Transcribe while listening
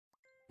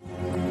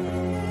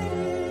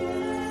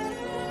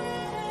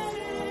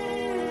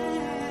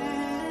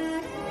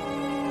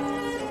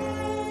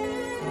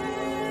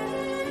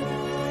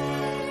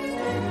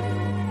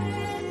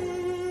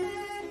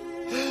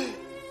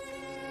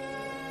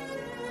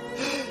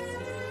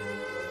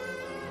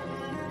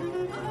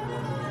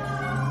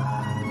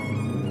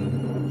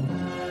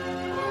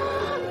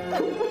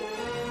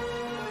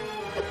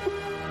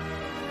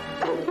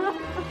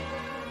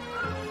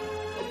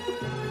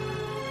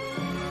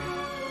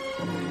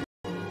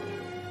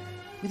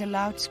With a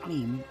loud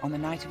scream, on the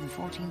night of the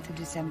 14th of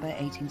December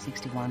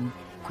 1861,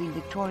 Queen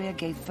Victoria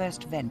gave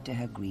first vent to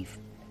her grief.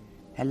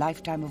 Her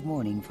lifetime of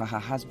mourning for her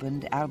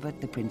husband, Albert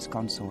the Prince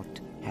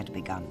Consort, had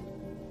begun.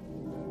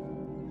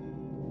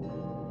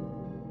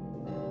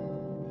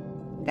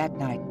 That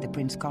night, the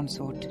Prince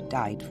Consort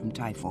died from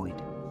typhoid.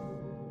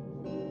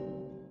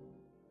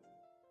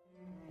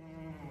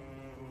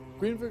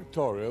 Queen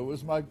Victoria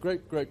was my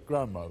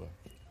great-great-grandmother.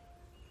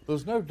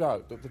 There's no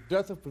doubt that the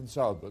death of Prince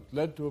Albert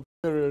led to a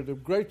period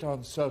of great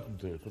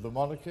uncertainty for the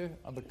monarchy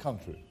and the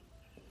country.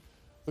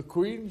 The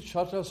Queen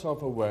shut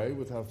herself away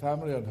with her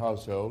family and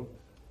household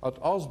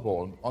at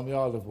Osborne on the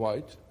Isle of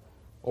Wight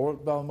or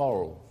at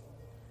Balmoral.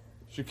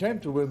 She came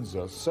to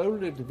Windsor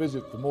solely to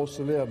visit the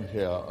mausoleum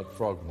here at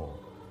Frogmore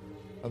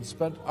and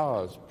spent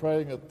hours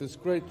praying at this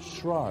great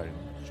shrine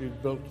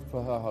she'd built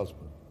for her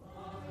husband.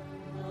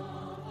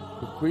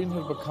 The Queen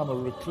had become a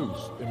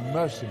recluse,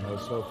 immersing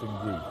herself in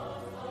grief.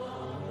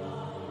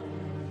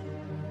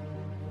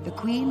 The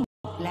Queen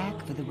wore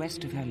black for the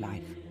rest of her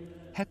life.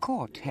 Her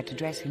court had to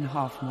dress in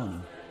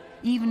half-mourning.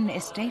 Even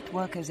estate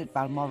workers at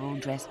Balmoral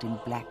dressed in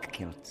black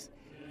kilts.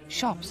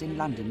 Shops in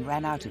London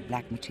ran out of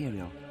black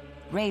material.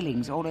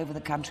 Railings all over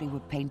the country were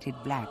painted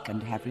black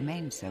and have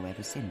remained so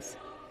ever since.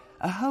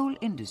 A whole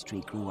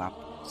industry grew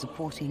up,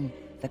 supporting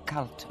the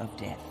cult of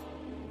death.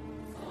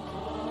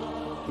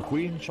 The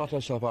Queen shut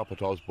herself up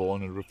at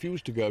Osborne and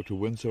refused to go to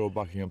Windsor or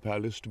Buckingham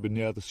Palace to be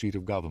near the seat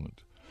of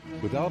government.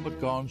 With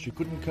Albert gone, she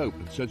couldn't cope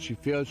and said she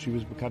feared she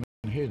was becoming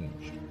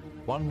unhinged.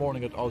 One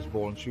morning at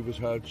Osborne, she was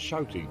heard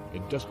shouting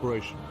in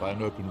desperation by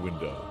an open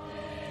window.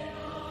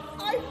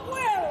 I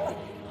will!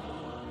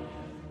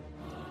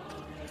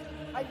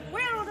 I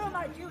will do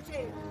my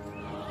duty!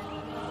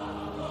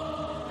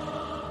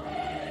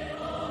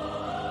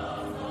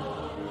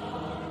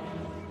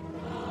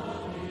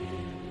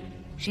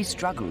 She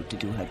struggled to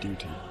do her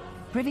duty.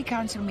 Privy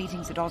Council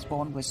meetings at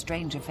Osborne were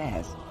strange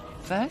affairs.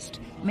 First,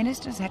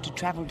 ministers had to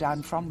travel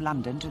down from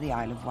London to the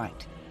Isle of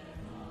Wight.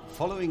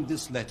 Following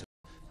this letter,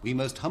 we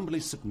most humbly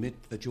submit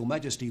that your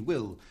Majesty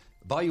will,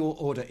 by your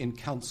order in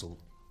council,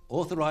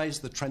 authorise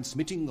the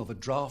transmitting of a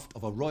draft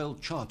of a royal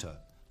charter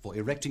for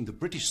erecting the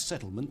British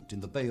settlement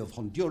in the Bay of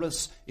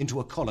Honduras into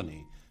a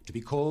colony, to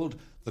be called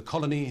the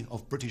Colony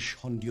of British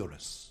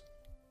Honduras.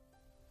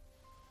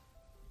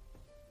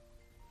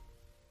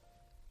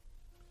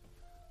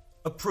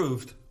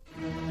 Approved.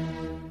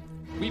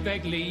 We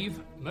beg leave,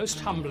 most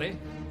humbly.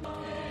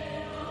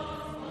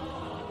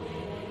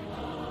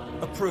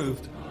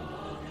 Approved.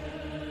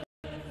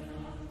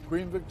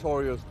 Queen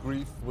Victoria's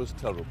grief was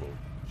terrible.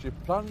 She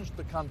plunged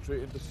the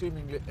country into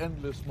seemingly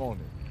endless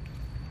mourning.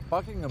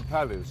 Buckingham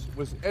Palace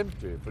was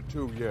empty for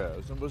 2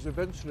 years and was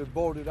eventually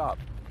boarded up.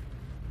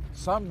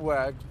 Some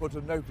wags put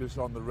a notice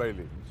on the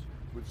railings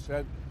which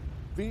said,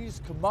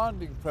 "These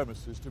commanding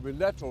premises to be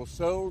let or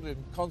sold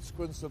in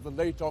consequence of the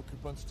late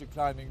occupants'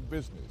 declining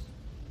business."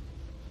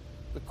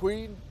 The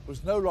Queen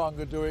was no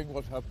longer doing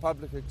what her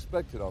public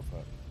expected of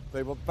her.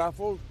 They were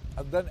baffled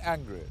and then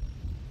angry.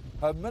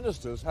 Her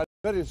ministers had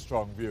very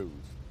strong views.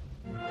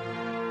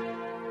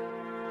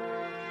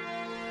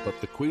 But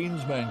the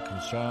Queen's main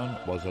concern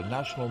was a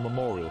national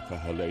memorial for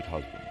her late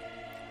husband.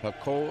 Her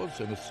cause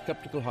in the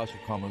sceptical House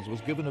of Commons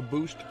was given a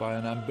boost by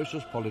an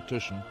ambitious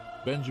politician,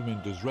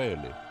 Benjamin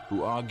Disraeli,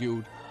 who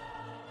argued,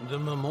 "The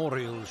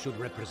memorial should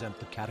represent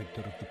the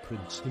character of the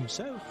prince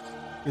himself,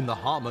 in the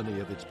harmony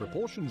of its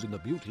proportions, in the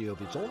beauty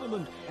of its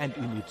ornament, and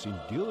in its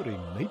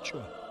enduring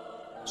nature,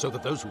 so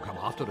that those who come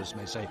after us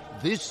may say,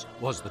 this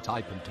was the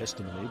type and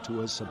testimony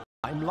to a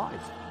sublime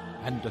life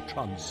and a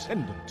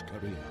transcendent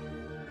career."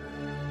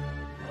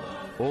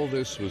 All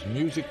this was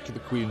music to the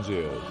Queen's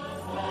ears.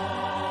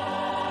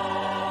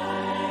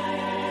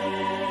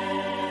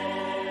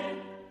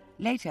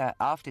 Later,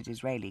 after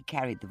Disraeli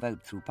carried the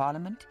vote through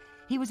Parliament,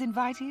 he was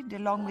invited,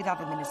 along with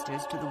other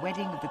ministers, to the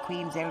wedding of the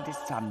Queen's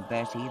eldest son,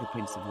 Bertie, the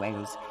Prince of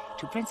Wales,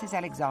 to Princess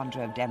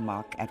Alexandra of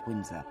Denmark at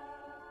Windsor.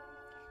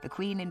 The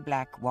Queen in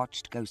black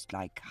watched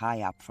ghost-like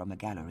high up from a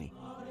gallery.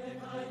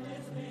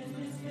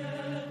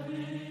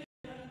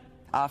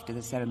 After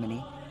the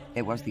ceremony,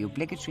 there was the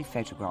obligatory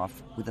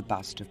photograph with a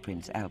bust of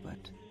Prince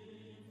Albert.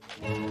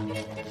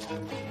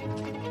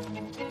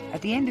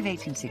 At the end of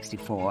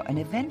 1864, an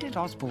event at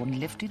Osborne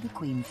lifted the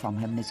Queen from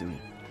her misery.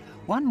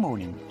 One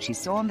morning, she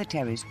saw on the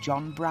terrace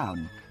John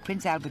Brown,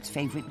 Prince Albert's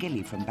favourite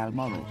gillie from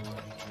Balmoral.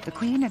 The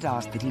Queen had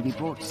asked that he be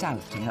brought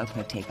south to help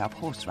her take up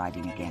horse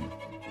riding again.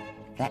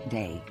 That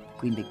day,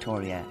 Queen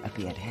Victoria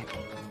appeared happy.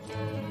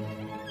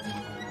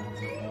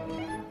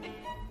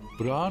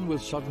 Brown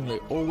was suddenly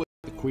always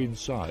at the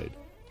Queen's side.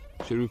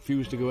 She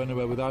refused to go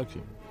anywhere without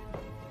him.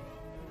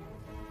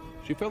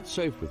 She felt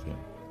safe with him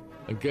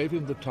and gave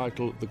him the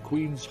title the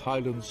Queen's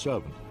Highland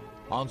Servant,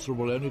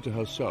 answerable only to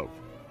herself.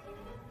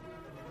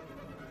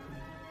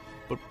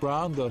 But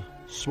Brown, the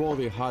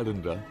swarthy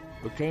Highlander,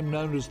 became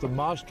known as the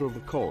master of the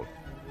court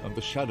and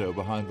the shadow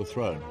behind the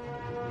throne.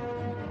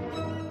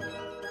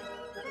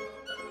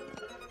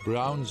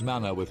 Brown's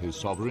manner with his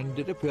sovereign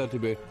did appear to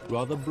be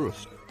rather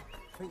brusque.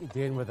 What are you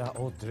doing with that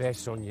old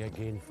dress on you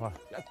again for?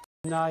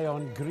 Nigh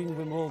on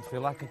Greenwim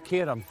for like a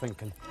care, I'm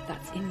thinking.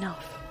 That's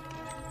enough.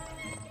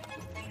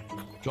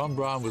 John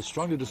Browne was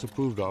strongly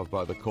disapproved of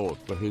by the court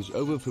for his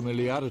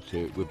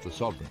over-familiarity with the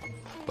sovereign,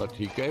 but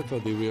he gave her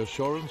the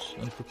reassurance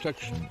and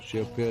protection she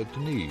appeared to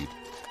need.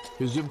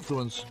 His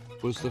influence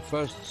was the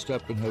first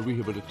step in her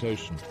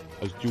rehabilitation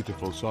as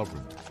dutiful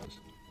sovereign.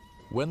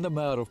 When the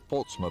Mayor of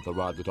Portsmouth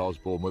arrived at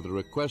Osborne with a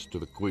request to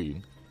the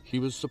Queen, he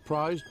was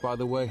surprised by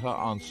the way her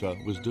answer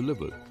was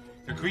delivered.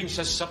 The Queen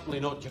says certainly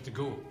not you're to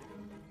go.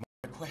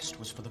 My request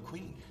was for the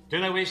Queen.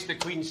 Don't I waste the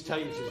Queen's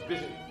time, she's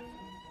busy.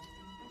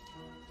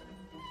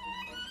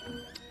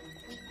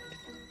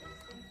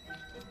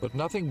 But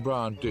nothing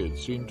Browne did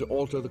seemed to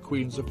alter the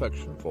Queen's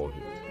affection for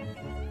him.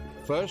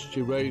 First,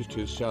 she raised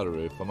his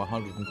salary from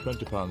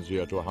 £120 a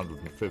year to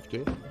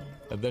 £150,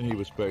 and then he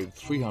was paid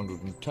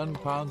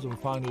 £310 and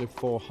finally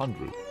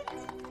 £400.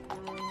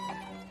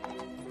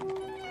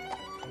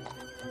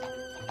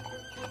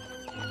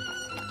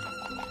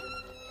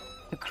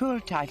 The cruel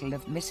title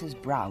of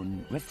Mrs.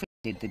 Browne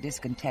reflected the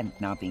discontent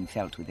now being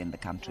felt within the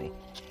country.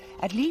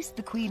 At least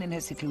the Queen in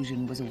her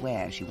seclusion was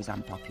aware she was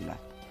unpopular.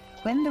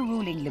 When the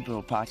ruling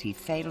Liberal Party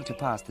failed to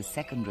pass the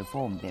second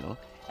Reform Bill,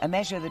 a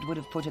measure that would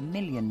have put 1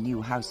 million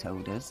new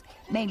householders,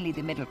 mainly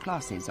the middle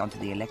classes, onto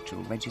the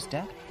electoral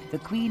register, the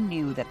Queen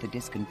knew that the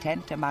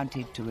discontent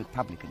amounted to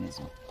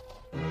republicanism.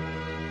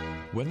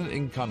 When an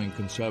incoming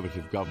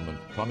Conservative government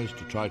promised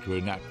to try to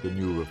enact the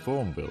new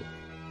Reform Bill,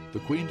 the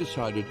Queen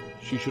decided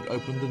she should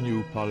open the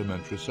new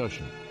parliamentary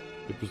session.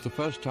 It was the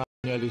first time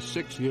in nearly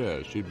 6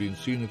 years she'd been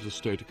seen as a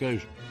state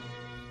occasion.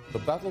 The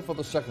battle for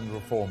the second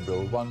Reform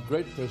Bill won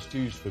great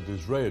prestige for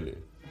Disraeli,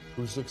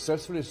 who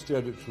successfully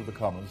steered it through the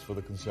Commons for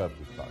the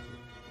Conservative Party.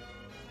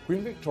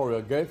 Queen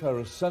Victoria gave her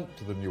assent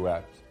to the new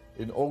Act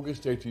in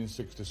August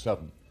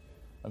 1867,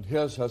 and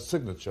here's her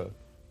signature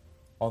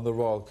on the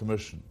Royal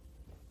Commission.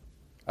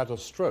 At a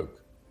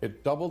stroke,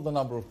 it doubled the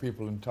number of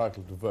people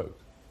entitled to vote.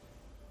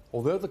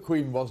 Although the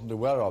Queen wasn't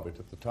aware of it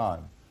at the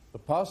time, the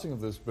passing of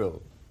this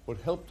bill would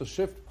help to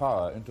shift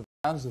power into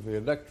the hands of the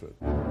electorate.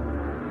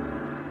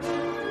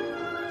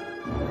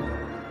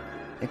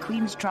 The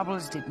Queen's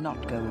troubles did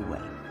not go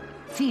away.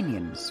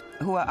 Fenians,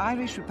 who were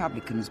Irish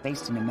Republicans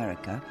based in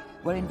America,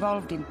 were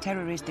involved in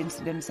terrorist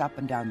incidents up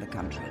and down the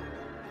country.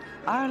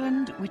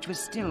 Ireland, which was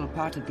still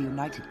part of the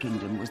United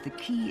Kingdom, was the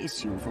key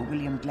issue for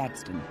William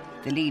Gladstone,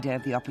 the leader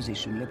of the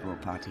opposition Liberal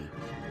Party.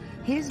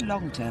 His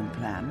long-term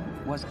plan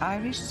was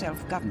Irish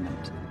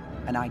self-government,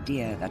 an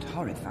idea that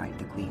horrified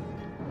the Queen.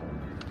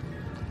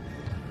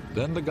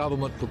 Then the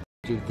government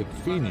proposed that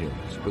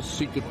Fenians were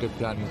secretly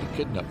planning to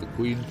kidnap the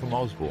Queen from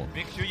Osborne.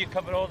 Make sure you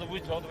cover all the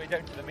woods all the way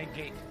down to the main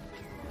gate.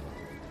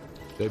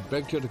 They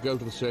begged her to go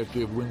to the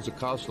safety of Windsor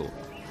Castle.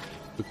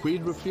 The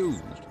Queen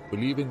refused,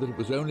 believing that it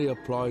was only a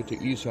ploy to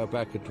ease her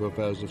back into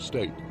affairs of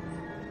state.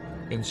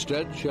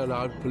 Instead, she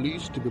allowed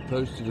police to be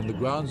posted in the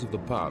grounds of the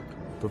park,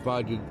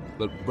 provided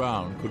that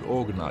Browne could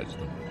organise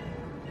them.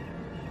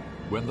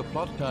 When the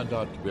plot turned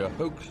out to be a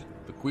hoax,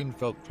 the Queen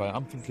felt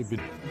triumphantly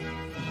beaten.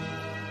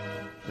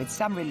 With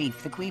some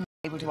relief, the Queen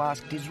was able to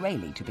ask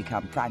Disraeli to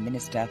become Prime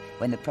Minister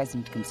when the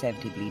present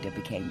Conservative leader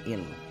became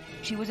ill.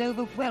 She was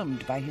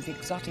overwhelmed by his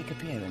exotic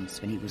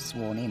appearance when he was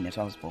sworn in at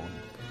Osborne.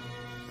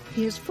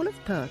 He is full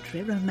of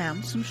poetry,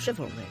 romance and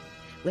chivalry.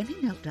 When he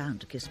knelt down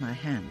to kiss my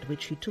hand,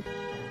 which he took...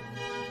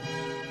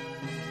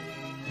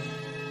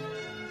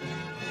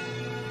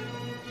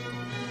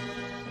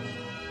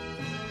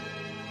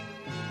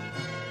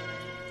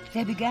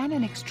 There began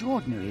an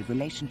extraordinary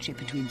relationship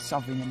between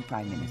Sovereign and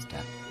Prime Minister.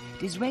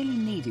 Disraeli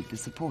needed the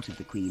support of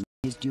the Queen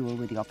in his duel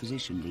with the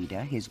opposition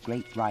leader, his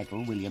great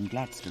rival William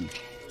Gladstone.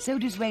 So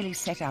Disraeli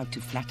set out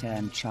to flatter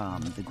and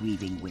charm the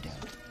grieving widow.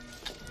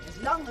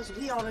 As long as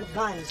we are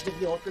advised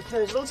of your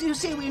proposals, you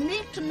see, we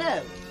need to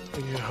know.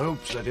 In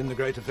hopes that in the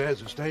great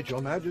affairs of state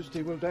your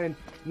Majesty will deign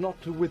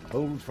not to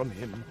withhold from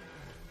him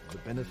the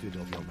benefit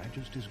of your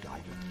Majesty's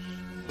guidance.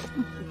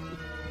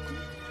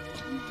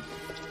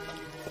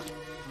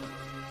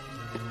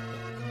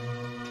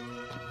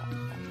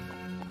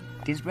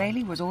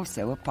 Disraeli was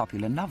also a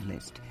popular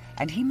novelist,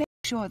 and he made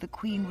sure the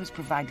Queen was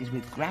provided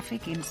with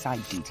graphic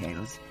inside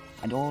details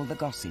and all the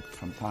gossip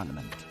from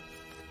Parliament.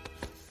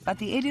 But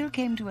the idyll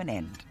came to an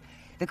end.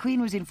 The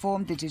Queen was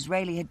informed that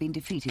Disraeli had been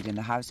defeated in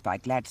the House by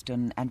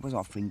Gladstone and was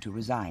offering to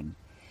resign.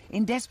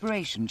 In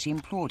desperation, she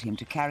implored him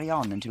to carry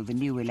on until the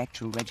new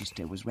electoral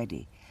register was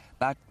ready.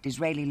 But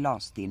Disraeli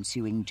lost the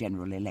ensuing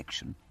general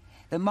election.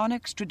 The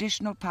monarch's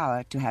traditional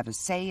power to have a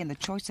say in the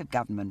choice of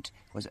government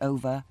was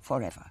over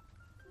forever.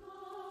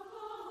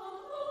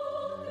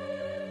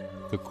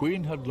 The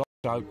Queen had lost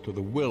out to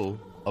the will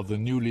of the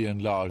newly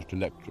enlarged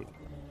electorate.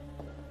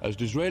 As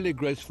Disraeli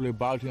gracefully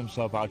bowed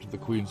himself out of the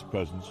Queen's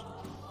presence,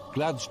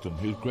 Gladstone,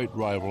 his great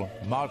rival,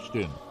 marched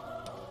in.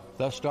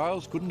 Their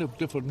styles couldn't have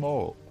differed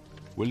more.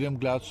 William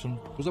Gladstone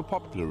was a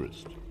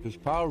popularist. His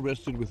power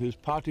rested with his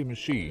party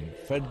machine,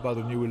 fed by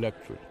the new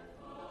electorate.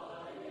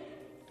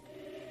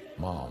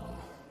 Mom,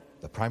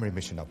 the primary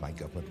mission of my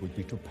government would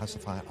be to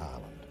pacify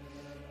Ireland.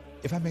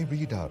 If I may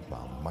read out,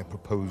 Mom, my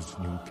proposed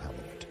new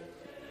cabinet.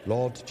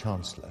 Lord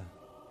Chancellor,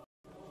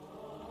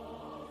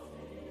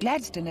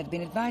 Gladstone had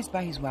been advised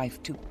by his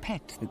wife to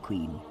pet the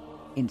Queen.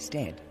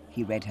 Instead,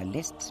 he read her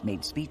lists,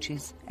 made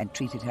speeches, and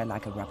treated her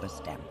like a rubber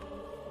stamp.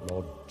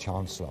 Lord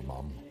Chancellor,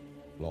 Mum,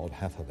 Lord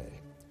Hathaway,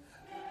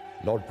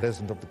 Lord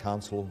President of the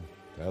Council,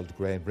 Earl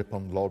Graham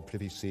Ripon, Lord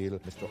Privy Seal,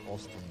 Mr.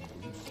 Austin,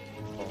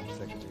 Foreign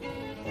Secretary.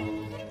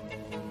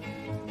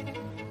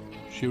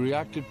 She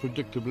reacted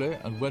predictably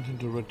and went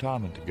into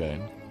retirement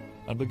again,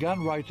 and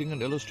began writing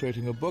and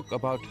illustrating a book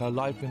about her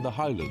life in the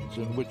Highlands,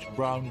 in which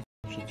Brown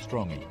featured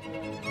strongly.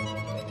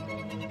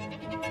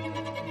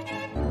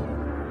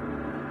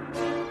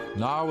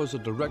 Now, as a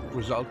direct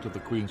result of the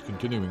Queen's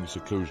continuing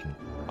seclusion,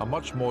 a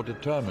much more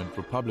determined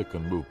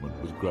Republican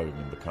movement was growing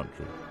in the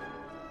country.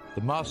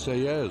 The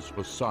Marseillaise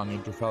was sung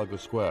in Trafalgar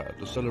Square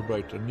to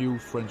celebrate a new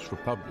French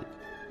Republic,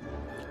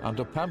 and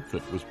a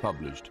pamphlet was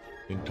published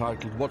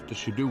entitled "What Does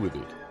She Do With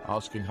It?",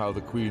 asking how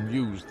the Queen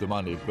used the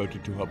money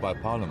voted to her by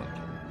Parliament.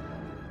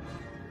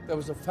 There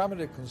was a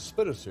family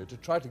conspiracy to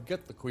try to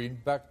get the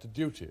Queen back to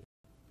duty.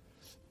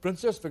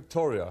 Princess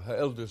Victoria, her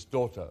eldest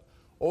daughter,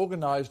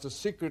 organised a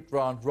secret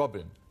round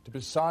robin to be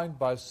signed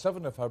by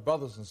 7 of her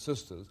brothers and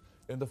sisters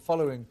in the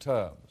following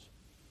terms: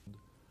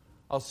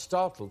 "Are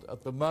startled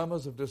at the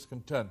murmurs of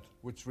discontent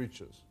which reach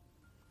us.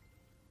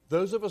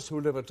 Those of us who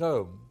live at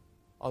home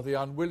are the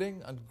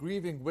unwilling and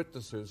grieving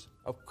witnesses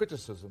of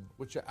criticism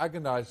which are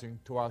agonizing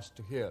to us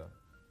to hear.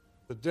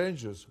 The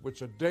dangers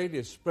which are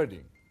daily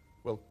spreading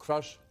will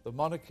crush the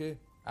monarchy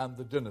and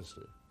the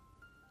dynasty."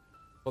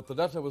 But the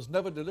letter was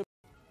never delivered.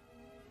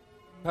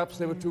 Perhaps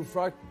they were too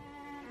frightened.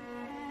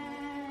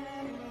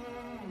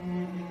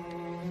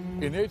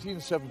 In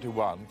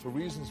 1871, for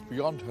reasons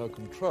beyond her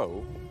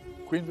control,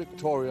 Queen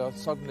Victoria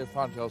suddenly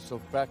found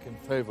herself back in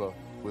favour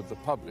with the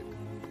public.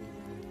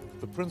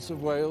 The Prince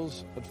of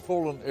Wales had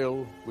fallen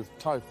ill with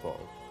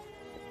typhoid.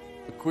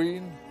 The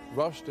Queen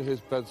rushed to his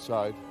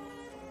bedside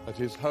at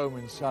his home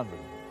in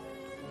Sandringham.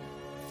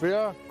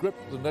 Fear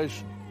gripped the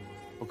nation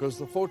because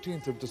the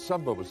 14th of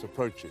December was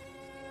approaching,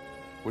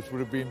 which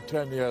would have been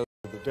 10 years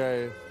to the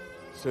day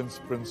since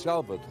Prince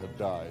Albert had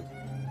died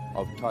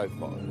of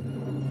typhoid.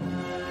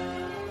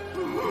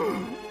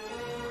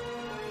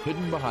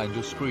 Hidden behind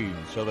a screen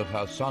so that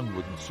her son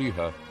wouldn't see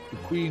her, the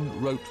Queen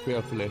wrote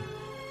fearfully,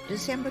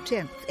 December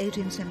 10th,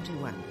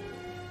 1871.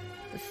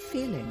 The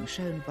feeling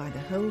shown by the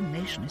whole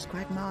nation is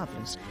quite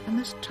marvellous and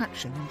most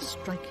touching and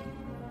striking.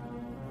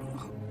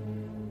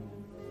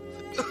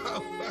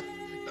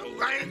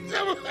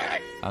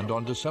 And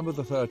on December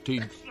the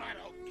 13th...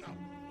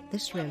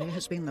 This really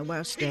has been the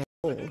worst day of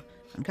all,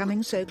 and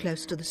coming so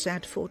close to the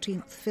sad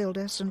 14th filled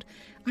us, and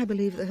I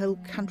believe the whole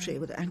country,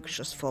 with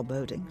anxious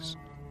forebodings.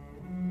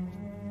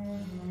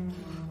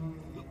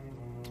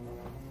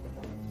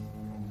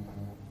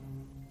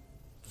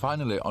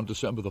 Finally, on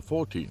December the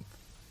 14th...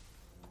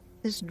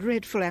 This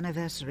dreadful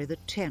anniversary, the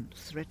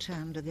 10th,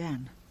 returned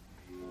again.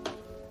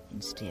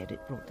 Instead,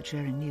 it brought the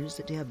cheering news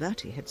that dear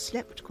Bertie had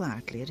slept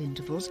quietly at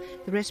intervals,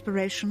 the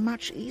respiration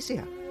much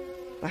easier.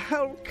 The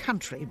whole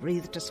country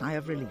breathed a sigh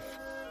of relief.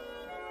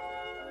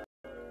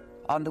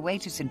 On the way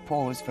to St.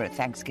 Paul's for a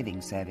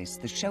Thanksgiving service,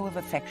 the show of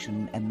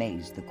affection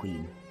amazed the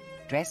Queen.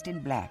 Dressed in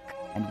black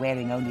and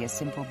wearing only a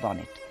simple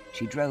bonnet,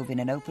 she drove in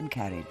an open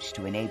carriage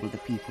to enable the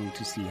people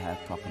to see her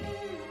properly.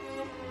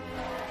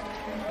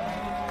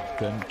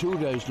 Then 2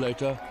 days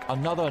later,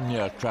 another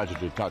near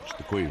tragedy touched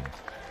the Queen.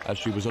 As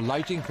she was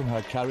alighting from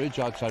her carriage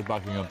outside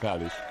Buckingham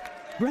Palace,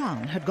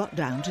 Brown had got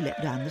down to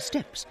let down the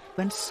steps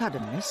when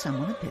suddenly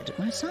someone appeared at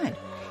my side.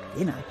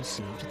 Then I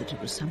perceived that it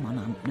was someone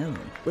unknown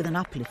with an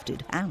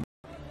uplifted hand.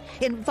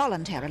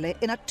 Involuntarily,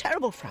 in a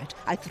terrible fright,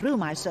 I threw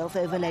myself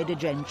over Lady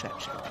Jane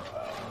Churchill.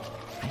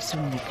 I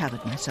soon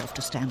recovered myself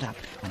to stand up,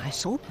 and I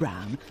saw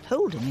Brown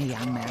holding a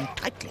young man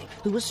tightly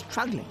who was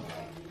struggling.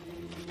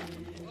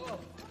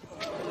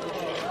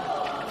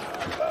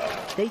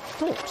 They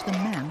thought the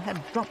man had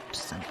dropped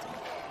something.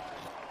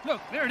 Look,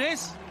 there it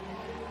is.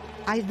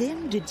 I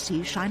then did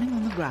see shining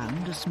on the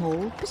ground a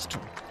small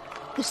pistol.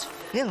 This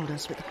filled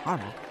us with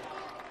horror.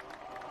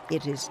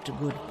 It is to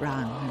good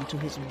Brown and to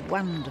his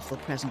wonderful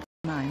presence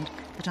of mind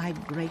that I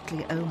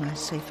greatly owe my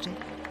safety,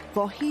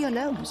 for he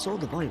alone saw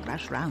the boy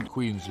rush round.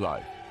 Queen's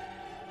life.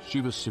 She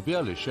was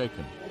severely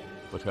shaken,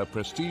 but her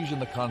prestige in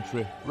the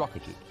country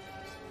rocketed.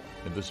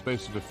 In the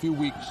space of a few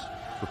weeks,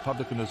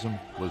 republicanism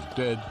was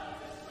dead.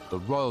 The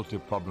royalty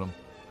problem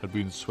had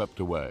been swept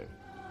away.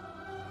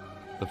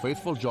 The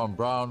faithful John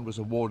Brown was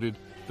awarded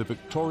the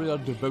Victoria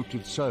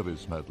Devoted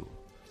Service Medal.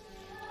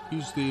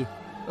 He's the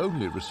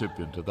only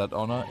recipient of that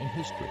honour in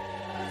history.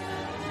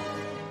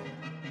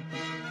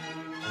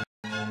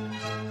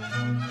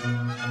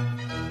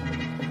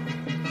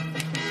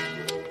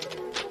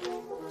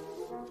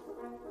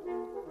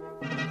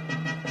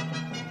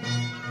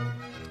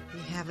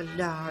 We have a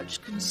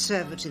large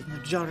Conservative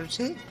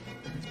majority.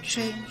 The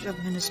change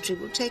of ministry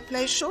will take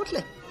place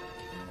shortly.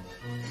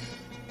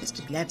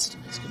 Mr.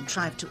 Gladstone has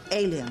contrived to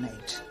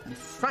alienate and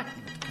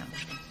frighten the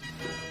country.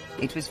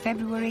 It was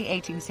February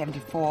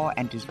 1874,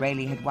 and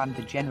Disraeli had won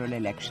the general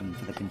election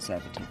for the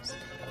Conservatives.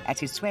 At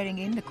his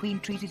swearing-in, the Queen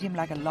treated him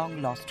like a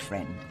long-lost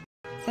friend.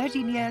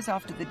 13 years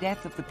after the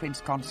death of the Prince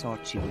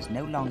Consort, she was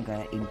no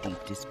longer in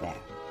deep despair.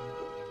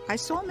 I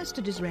saw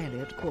Mr.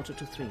 Disraeli at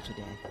 2:45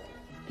 today.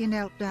 He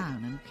knelt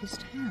down and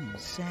kissed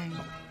hands, saying,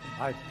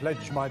 I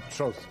pledge my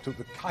troth to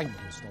the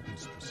kindest of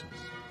mistresses.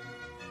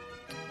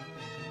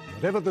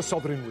 Whatever the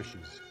sovereign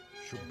wishes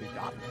should be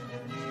done.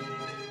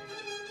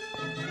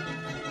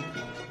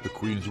 The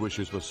Queen's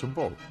wishes were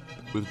simple.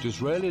 With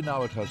Disraeli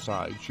now at her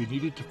side, she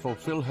needed to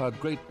fulfill her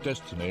great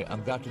destiny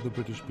and that of the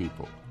British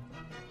people.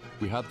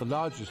 We had the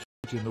largest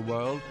fleet in the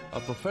world, a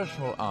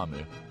professional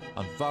army,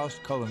 and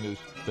vast colonies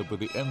that were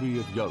the envy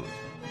of Europe.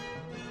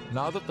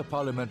 Now that the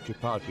parliamentary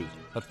parties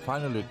had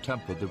finally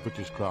tempered the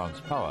British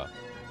Crown's power,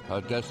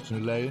 her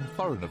destiny lay in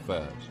foreign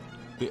affairs,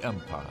 the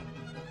Empire.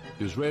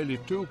 Disraeli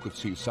too could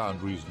see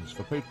sound reasons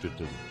for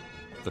patriotism.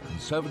 The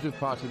Conservative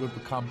Party would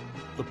become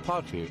the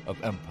party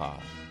of empire.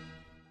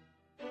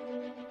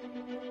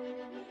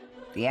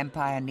 The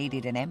Empire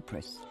needed an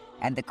empress,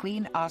 and the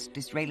Queen asked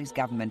Disraeli's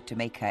government to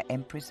make her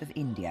Empress of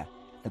India,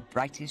 the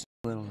brightest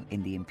jewel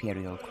in the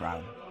imperial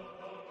crown.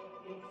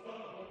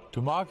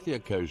 To mark the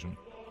occasion,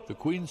 the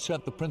Queen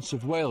sent the Prince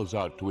of Wales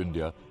out to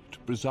India to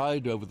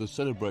preside over the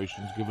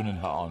celebrations given in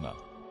her honour.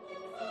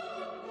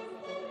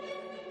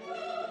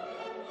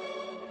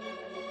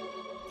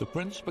 The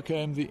Prince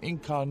became the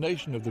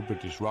incarnation of the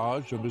British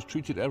Raj and was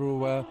treated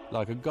everywhere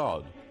like a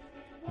god.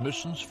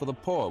 Missions for the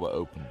poor were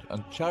opened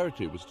and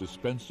charity was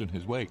dispensed in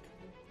his wake.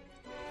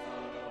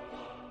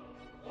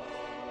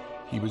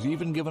 He was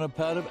even given a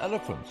pair of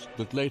elephants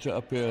that later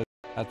appeared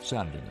at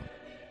Sandringham.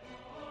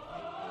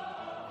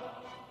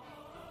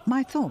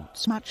 My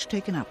thoughts much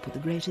taken up with the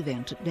great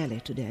event at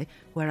Delhi today,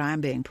 where I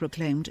am being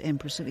proclaimed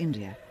Empress of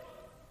India.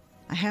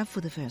 I have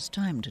for the first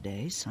time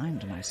today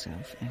signed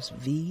myself as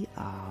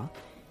V.R.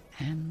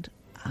 and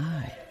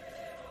I.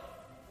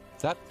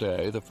 That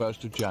day, the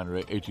 1st of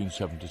January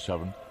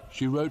 1877,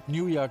 she wrote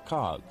New Year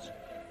cards.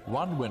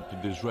 One went to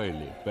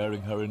Disraeli,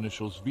 bearing her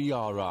initials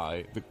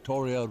V.R.I.,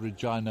 Victoria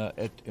Regina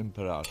et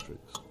Imperatrix.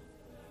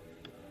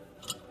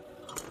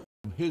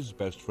 His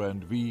best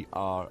friend,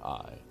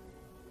 V.R.I.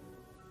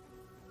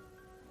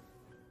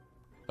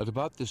 At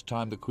about this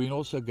time, the Queen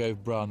also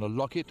gave Brown a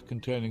locket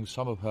containing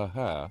some of her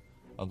hair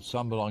and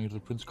some belonging to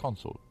the Prince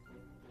Consort.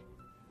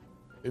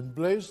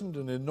 Emblazoned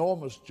in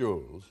enormous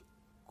jewels,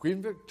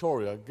 Queen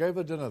Victoria gave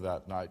a dinner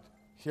that night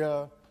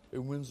here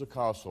in Windsor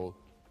Castle,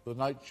 the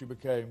night she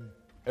became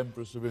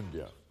Empress of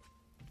India.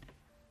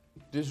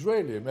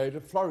 Disraeli made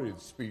a flurried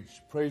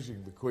speech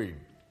praising the Queen,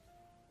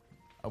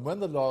 and when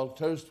the loyal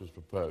toast was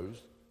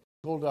proposed,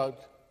 he called out,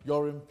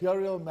 "Your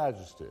Imperial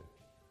Majesty,"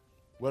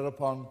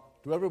 whereupon,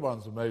 to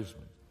everyone's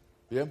amazement,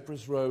 the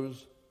Empress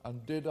rose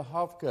and did a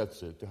half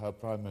curtsy to her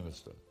Prime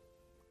Minister.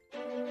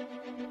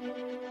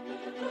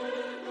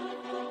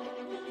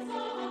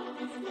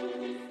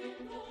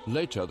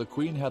 Later, the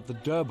Queen had the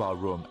Durbar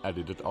Room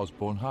added at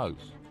Osborne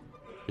House.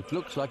 It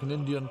looks like an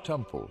Indian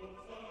temple,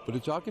 but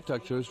its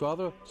architecture is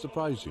rather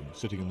surprising,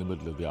 sitting in the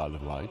middle of the Isle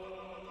of Wight.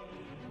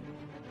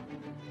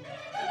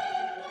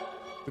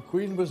 The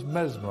Queen was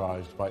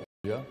mesmerised by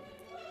India.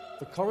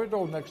 The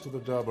corridor next to the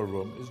Durbar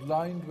Room is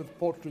lined with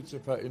portraits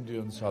of her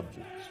Indian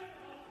subjects.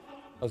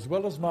 As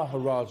well as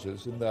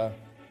Maharajas in their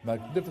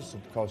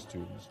magnificent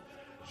costumes,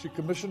 she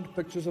commissioned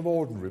pictures of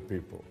ordinary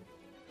people.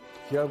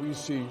 Here we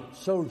see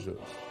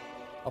soldiers,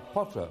 a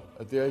potter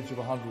at the age of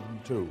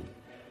 102,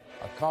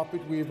 a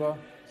carpet weaver,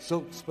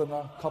 silk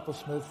spinner,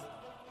 coppersmith,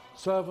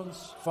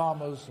 servants,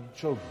 farmers and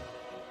children.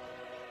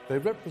 They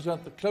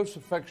represent the close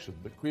affection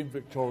that Queen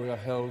Victoria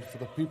held for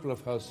the people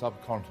of her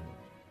subcontinent.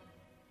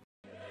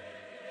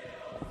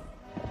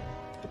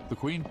 The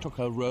Queen took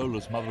her role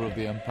as Mother of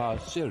the Empire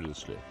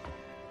seriously.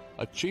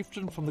 A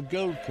chieftain from the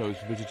Gold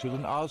Coast visited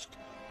and asked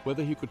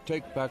whether he could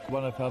take back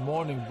one of her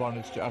mourning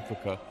bonnets to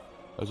Africa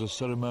as a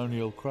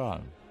ceremonial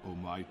crown. O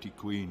mighty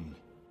Queen,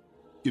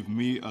 give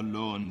me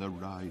alone the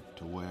right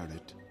to wear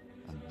it,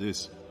 and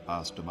this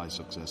pass to my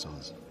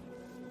successors.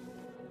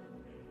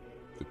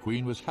 The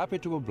Queen was happy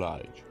to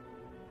oblige.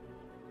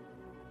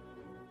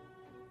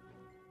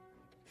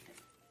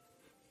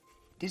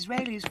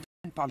 Disraeli's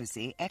foreign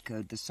policy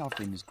echoed the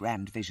sovereign's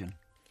grand vision.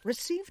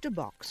 Received a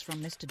box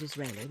from Mr.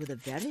 Disraeli with a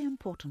very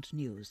important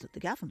news that the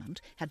government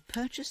had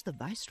purchased the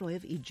Viceroy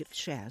of Egypt's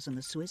shares in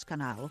the Suez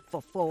Canal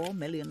for £4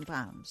 million,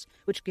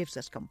 which gives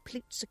us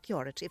complete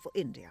security for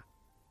India.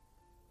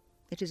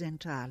 It is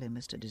entirely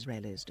Mr.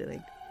 Disraeli's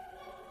doing.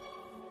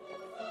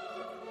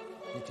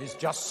 It is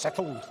just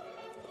settled.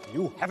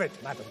 You have it,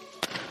 madam.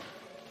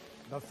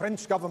 The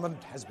French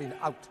government has been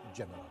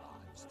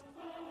out-generalised.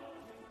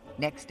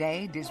 Next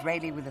day,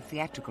 Disraeli, with a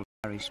theatrical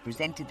flourish,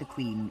 presented the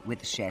Queen with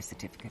the share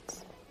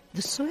certificates.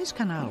 The Suez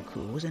Canal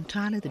coup was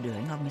entirely the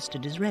doing of Mr.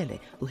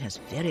 Disraeli, who has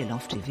very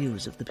lofty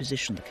views of the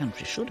position the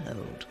country should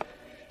hold.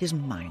 His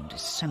mind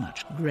is so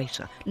much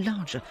greater,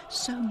 larger,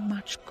 so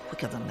much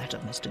quicker than that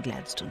of Mr.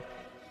 Gladstone.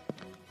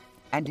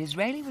 And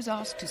Disraeli was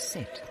asked to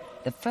sit,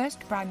 the first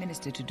Prime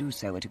Minister to do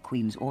so at a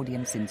Queen's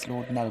audience since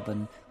Lord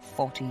Melbourne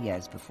 40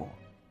 years before.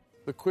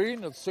 The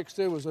Queen at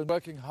 60 was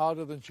working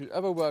harder than she'd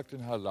ever worked in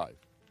her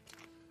life.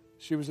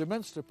 She was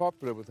immensely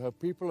popular with her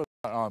people and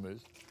her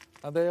armies,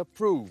 and they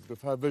approved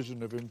of her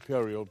vision of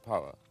imperial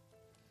power.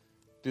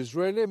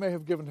 Disraeli may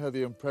have given her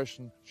the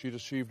impression she'd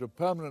achieved a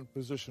permanent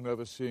position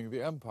overseeing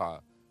the empire,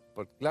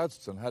 but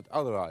Gladstone had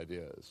other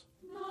ideas.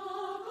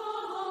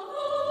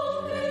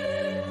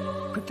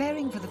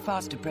 Preparing for the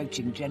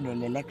fast-approaching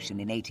general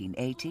election in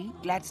 1880,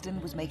 Gladstone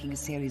was making a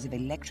series of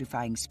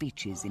electrifying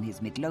speeches in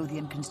his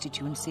Midlothian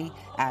constituency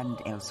and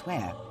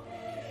elsewhere.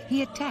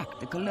 He attacked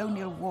the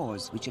colonial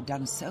wars which had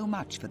done so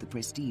much for the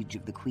prestige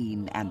of the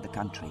Queen and the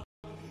country.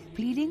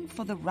 Pleading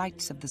for the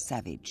rights of the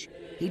savage,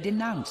 he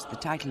denounced the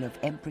title of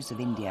Empress of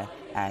India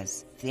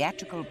as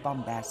theatrical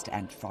bombast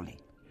and folly.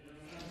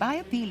 By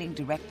appealing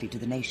directly to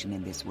the nation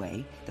in this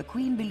way, the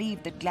Queen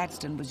believed that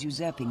Gladstone was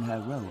usurping her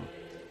role.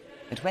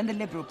 But when the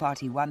Liberal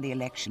Party won the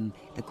election,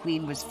 the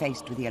Queen was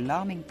faced with the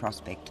alarming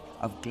prospect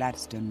of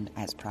Gladstone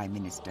as Prime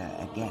Minister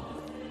again.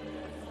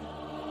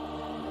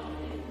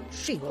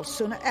 She will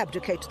sooner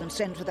abdicate than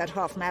send for that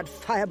half-mad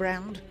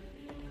firebrand.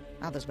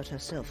 Others but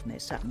herself may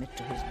submit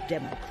to his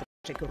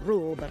democratic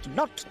rule, but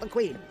not the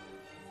Queen.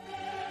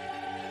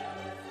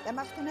 There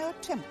must be no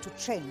attempt to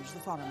change the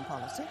foreign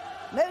policy,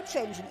 no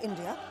change in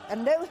India,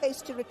 and no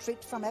hasty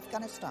retreat from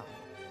Afghanistan.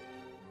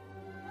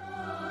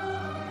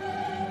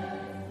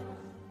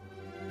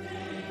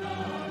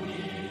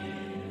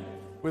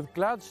 With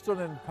Gladstone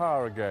in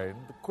power again,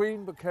 the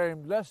Queen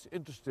became less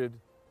interested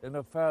in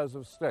affairs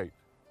of state.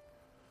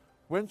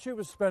 When she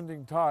was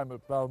spending time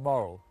at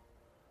Balmoral,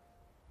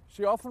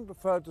 she often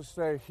preferred to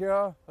stay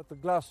here at the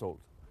Glassholt,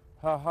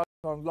 her house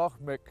on Loch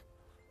Mick,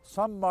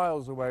 some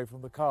miles away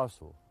from the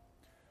castle.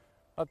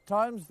 At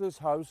times this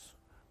house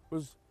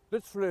was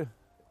literally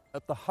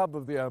at the hub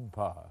of the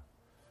empire.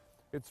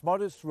 Its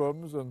modest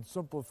rooms and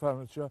simple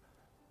furniture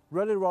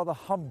really rather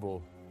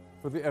humble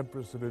for the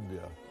Empress of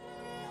India.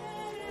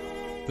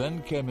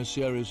 Then came a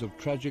series of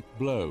tragic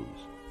blows.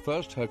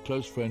 First, her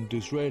close friend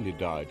Disraeli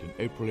died in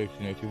April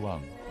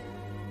 1881.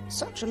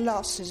 Such a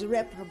loss is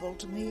irreparable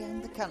to me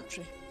and the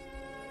country.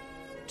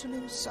 To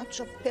lose such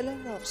a pillar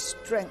of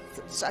strength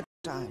at such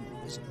a time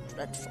is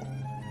dreadful.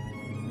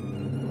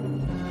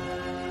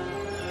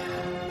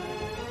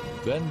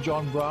 Then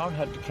John Brown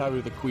had to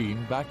carry the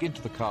Queen back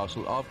into the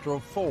castle after a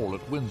fall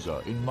at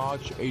Windsor in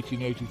March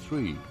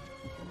 1883.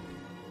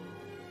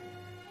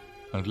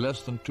 And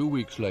less than 2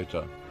 weeks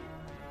later,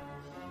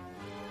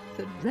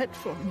 the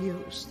dreadful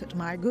news that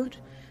my good,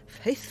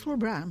 faithful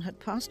Brown had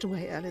passed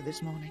away early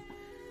this morning.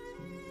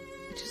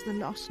 It is the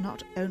loss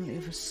not only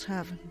of a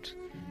servant,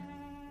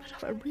 but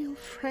of a real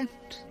friend.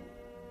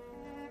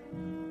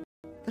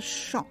 The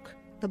shock,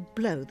 the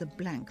blow, the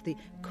blank, the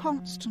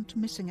constant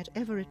missing at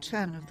every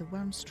turn of the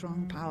one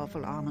strong,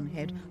 powerful arm and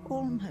head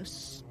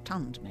almost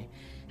stunned me,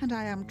 and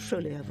I am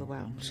truly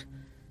overwhelmed.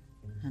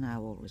 And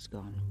now all is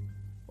gone.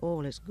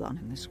 All is gone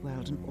in this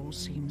world, and all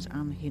seems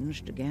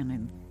unhinged again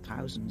in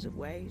thousands of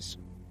ways.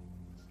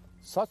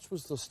 Such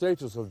was the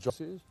status of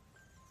justices,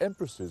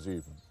 empresses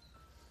even.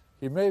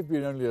 He may have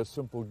been only a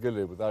simple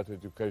gilly without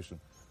education,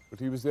 but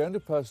he was the only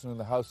person in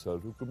the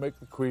household who could make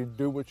the Queen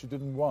do what she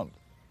didn't want.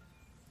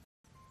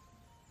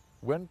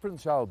 When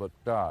Prince Albert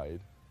died,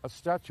 a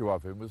statue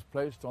of him was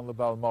placed on the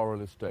Balmoral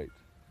estate.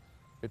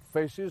 It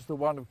faces the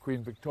one of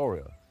Queen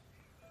Victoria.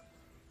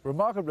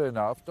 Remarkably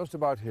enough, just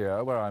about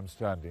here, where I'm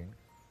standing,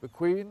 the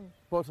Queen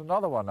put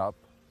another one up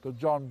to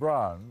John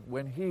Brown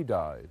when he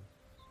died.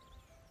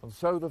 And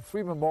so the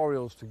three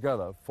memorials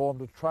together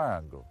formed a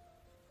triangle.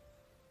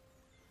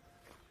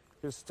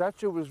 His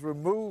statue was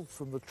removed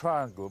from the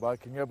triangle by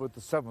King Edward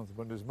VII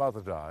when his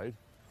mother died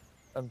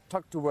and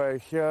tucked away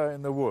here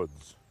in the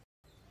woods.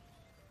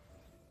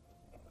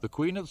 The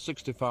Queen at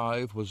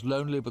 65 was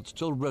lonely but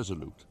still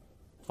resolute.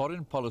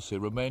 Foreign policy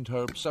remained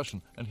her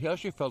obsession, and here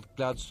she felt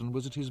Gladstone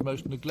was at his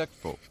most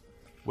neglectful.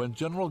 When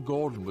General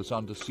Gordon was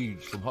under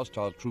siege from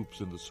hostile troops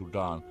in the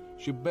Sudan,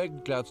 she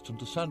begged Gladstone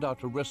to send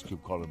out a rescue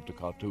column to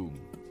Khartoum.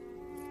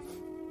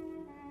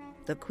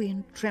 The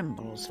Queen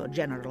trembles for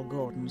General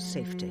Gordon's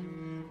safety.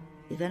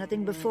 If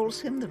anything befalls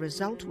him, the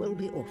result will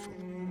be awful.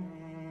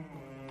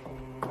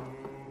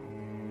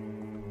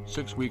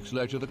 6 weeks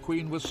later, the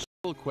Queen was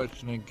still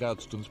questioning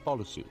Gladstone's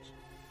policies.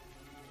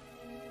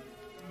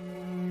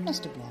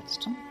 Mr.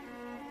 Gladstone,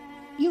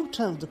 you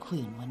told the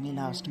Queen when we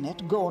last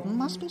met Gordon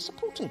must be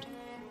supported.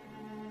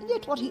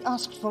 Yet what he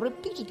asked for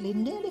repeatedly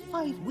nearly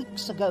 5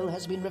 weeks ago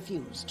has been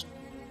refused.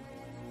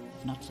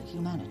 If not for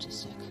humanity's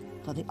sake,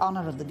 for the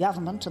honour of the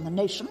government and the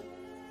nation.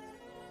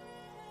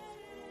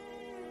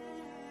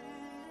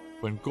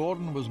 When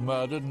Gordon was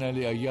murdered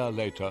nearly a year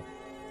later,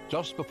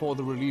 just before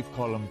the relief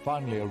column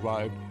finally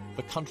arrived,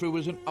 the country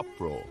was in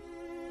uproar.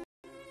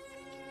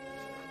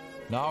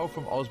 Now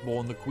from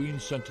Osborne, the Queen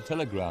sent a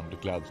telegram to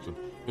Gladstone.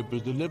 It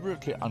was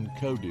deliberately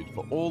uncoded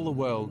for all the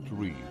world to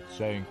read,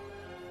 saying,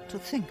 To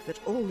think that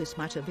all this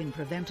might have been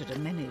prevented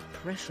and many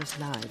precious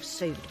lives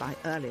saved by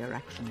earlier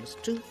action is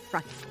too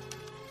frightful.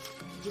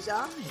 It is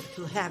I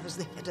who have, as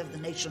the head of the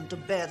nation, to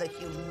bear the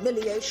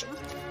humiliation.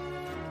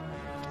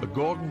 The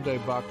Gordon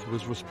débâcle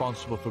was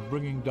responsible for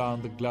bringing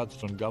down the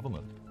Gladstone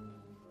government.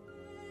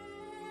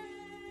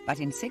 But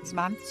in 6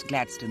 months,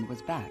 Gladstone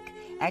was back,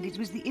 and it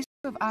was the issue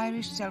of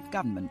Irish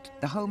self-government,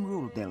 the Home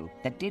Rule Bill,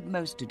 that did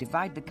most to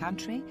divide the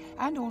country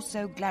and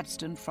also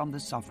Gladstone from the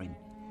sovereign.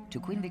 To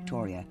Queen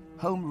Victoria,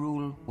 Home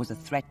Rule was a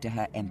threat to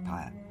her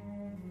empire.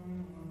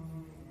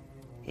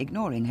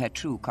 Ignoring her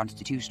true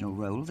constitutional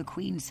role, the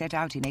Queen set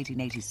out in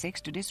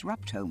 1886 to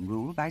disrupt Home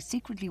Rule by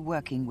secretly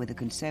working with a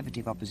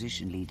Conservative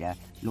opposition leader,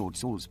 Lord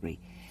Salisbury.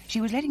 She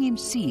was letting him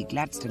see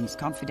Gladstone's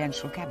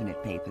confidential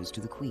cabinet papers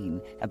to the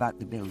Queen about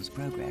the bill's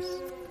progress.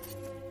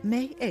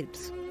 May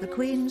 8th, the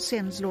Queen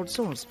sends Lord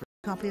Salisbury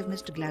a copy of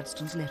Mr.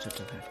 Gladstone's letter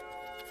to her.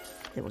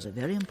 There was a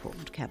very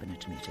important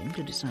cabinet meeting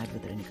to decide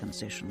whether any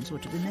concessions were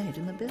to be made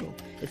in the bill.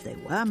 If they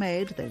were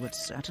made, they would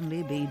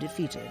certainly be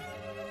defeated.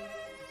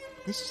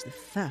 This is the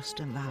first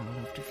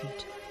avowal of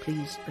defeat.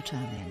 Please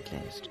return the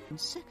enclosed. The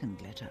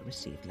second letter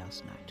received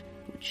last night,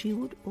 which she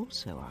would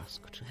also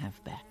ask to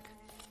have back.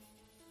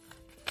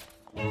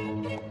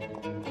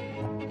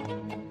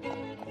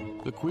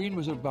 The Queen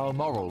was at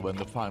Balmoral when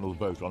the final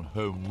vote on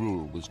Home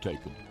Rule was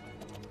taken.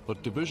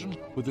 But division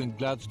within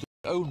Gladstone's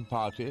own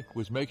party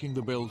was making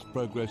the bill's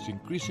progress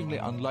increasingly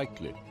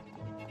unlikely.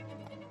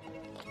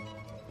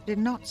 I did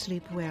not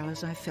sleep well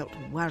as I felt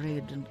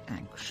worried and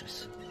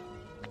anxious.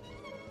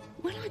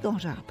 When I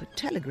got up, a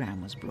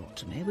telegram was brought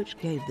to me which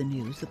gave the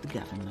news that the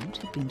government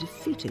had been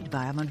defeated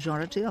by a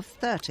majority of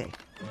 30.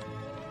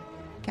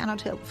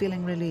 Cannot help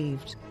feeling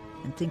relieved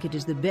and think it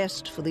is the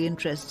best for the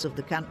interests of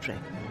the country.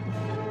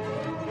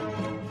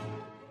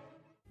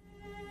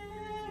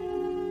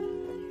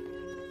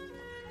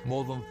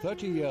 More than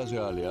 30 years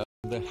earlier,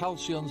 in the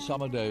halcyon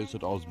summer days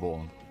at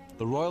Osborne,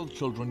 the royal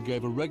children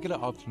gave a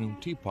regular afternoon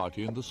tea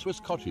party in the Swiss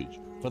cottage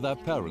for their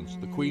parents,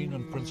 the Queen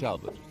and Prince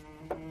Albert.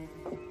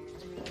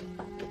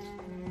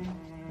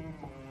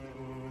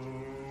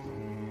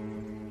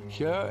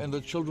 Here, in the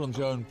children's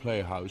own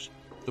playhouse,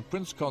 the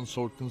Prince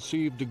Consort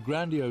conceived a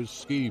grandiose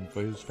scheme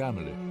for his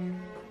family.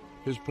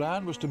 His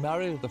plan was to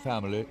marry the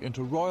family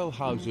into royal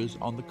houses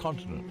on the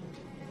continent.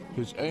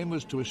 His aim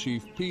was to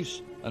achieve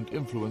peace and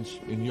influence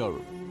in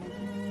Europe.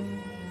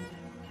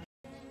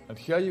 And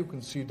here you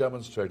can see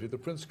demonstrated the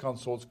Prince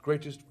Consort's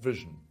greatest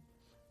vision.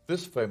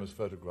 This famous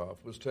photograph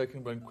was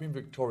taken when Queen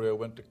Victoria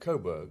went to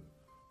Coburg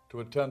to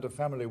attend a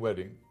family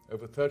wedding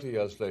over 30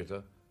 years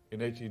later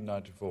in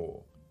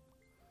 1894.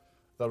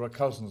 There are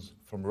cousins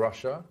from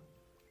Russia,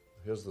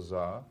 here's the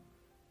Tsar,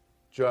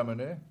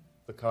 Germany,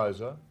 the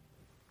Kaiser,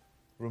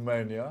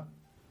 Romania,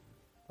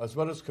 as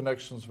well as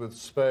connections with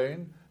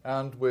Spain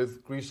and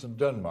with Greece and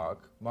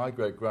Denmark, my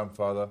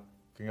great-grandfather,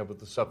 King Edward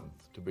VII,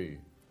 to be.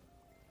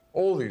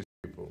 All these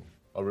people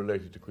are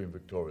related to Queen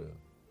Victoria,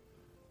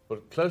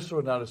 but closer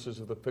analysis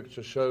of the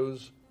picture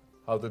shows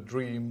how the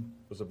dream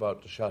was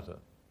about to shatter.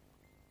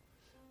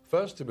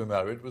 First to be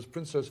married was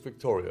Princess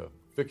Victoria,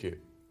 Vicky,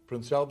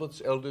 Prince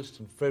Albert's eldest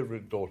and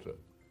favourite daughter.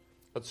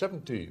 At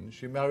 17,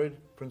 she married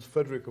Prince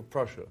Frederick of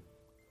Prussia.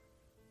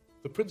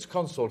 The Prince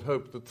Consort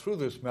hoped that through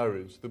this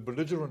marriage, the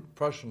belligerent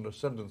Prussian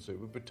ascendancy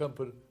would be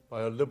tempered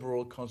by a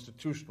liberal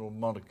constitutional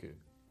monarchy.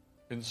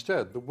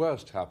 Instead, the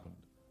worst happened,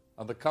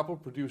 and the couple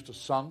produced a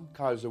son,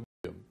 Kaiser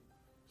William,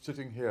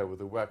 sitting here with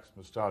the waxed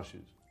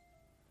moustaches.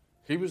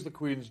 He was the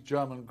Queen's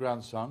German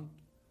grandson,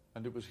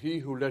 and it was he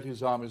who led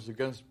his armies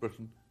against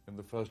Britain in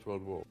the First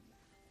World War.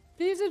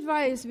 Please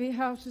advise me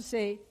how to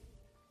say,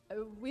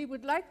 we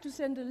would like to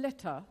send a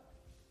letter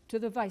to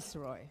the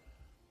Viceroy.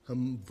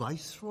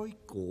 Viceroy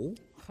go?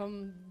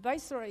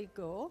 Viceroy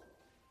go.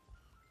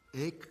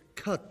 Ek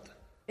cut.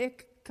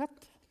 Ek cut.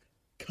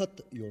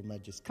 Cut, Your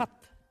Majesty. Cut.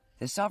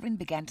 The sovereign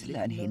began to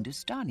learn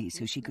Hindustani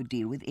so she could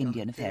deal with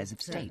Indian affairs of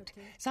state.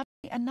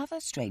 Suddenly, another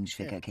strange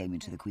figure came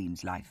into the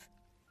Queen's life.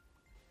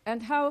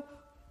 And how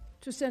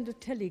to send a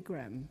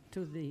telegram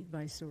to the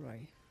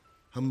Viceroy.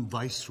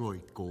 Viceroy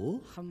go?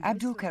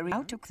 Abdul Karim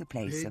now took the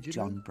place of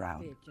John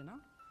Brown.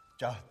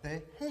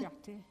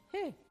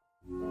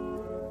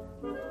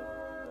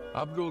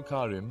 Abdul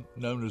Karim,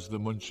 known as the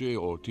Munshi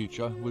or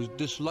teacher, was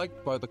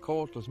disliked by the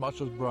court as much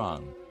as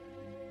Brown.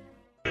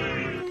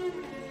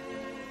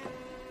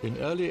 In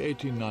early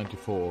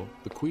 1894,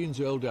 the Queen's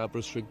old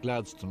adversary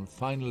Gladstone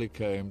finally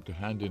came to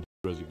hand in his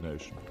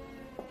resignation.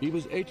 He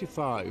was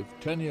 85,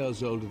 10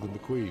 years older than the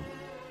Queen.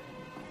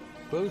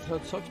 Both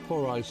had such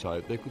poor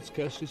eyesight they could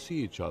scarcely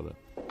see each other.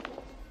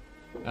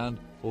 And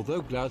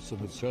although Gladstone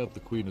had served the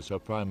Queen as her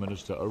Prime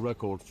Minister a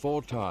record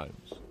 4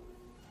 times,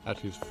 at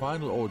his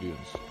final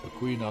audience, the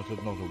Queen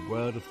uttered not a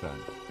word of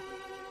thanks.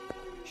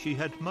 She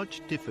had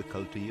much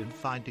difficulty in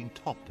finding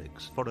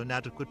topics for an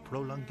adequate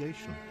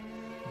prolongation,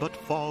 but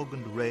fog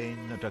and rain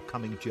and her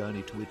coming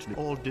journey to Italy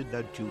all did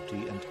their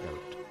duty and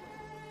helped.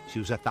 She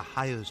was at the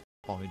highest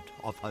point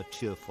of her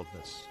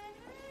cheerfulness.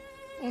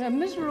 A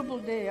miserable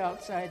day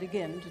outside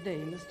again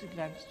today, Mr.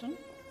 Gladstone.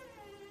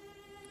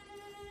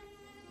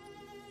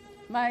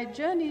 My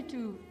journey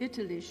to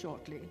Italy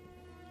shortly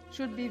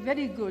should be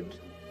very good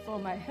for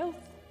my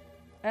health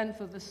and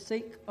for the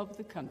sake of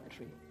the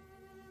country.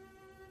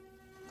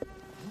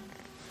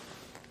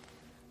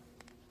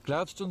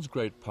 Gladstone's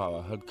great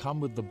power had come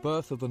with the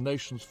birth of the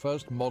nation's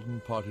first modern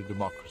party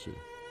democracy.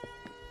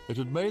 It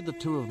had made the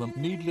two of them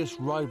needless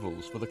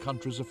rivals for the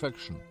country's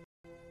affection.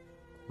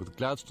 With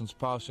Gladstone's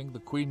passing, the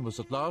Queen was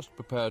at last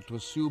prepared to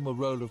assume a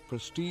role of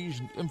prestige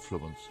and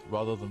influence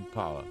rather than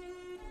power,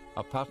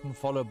 a pattern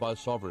followed by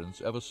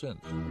sovereigns ever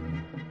since.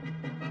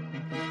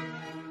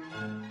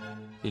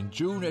 In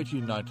June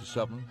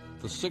 1897,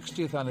 the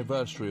 60th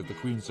anniversary of the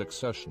Queen's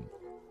accession,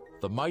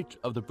 the might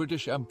of the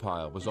British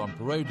Empire was on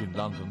parade in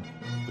London,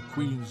 the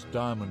Queen's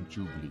Diamond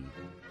Jubilee.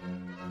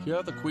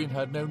 Here the Queen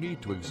had no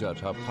need to exert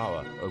her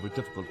power over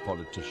difficult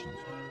politicians.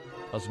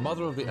 As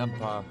Mother of the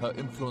Empire, her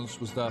influence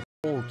was there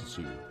for all to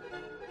see,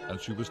 and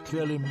she was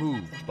clearly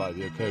moved by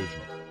the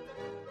occasion.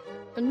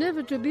 A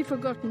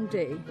never-to-be-forgotten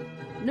day.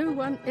 No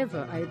one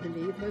ever, I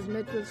believe, has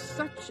met with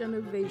such an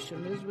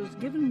ovation as was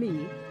given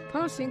me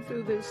passing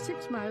through those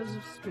 6 miles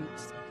of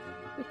streets.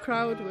 The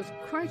crowd was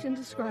quite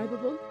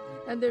indescribable,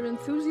 and their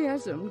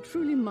enthusiasm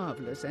truly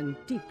marvellous and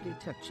deeply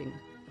touching.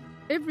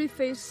 Every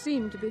face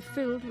seemed to be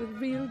filled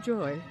with real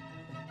joy.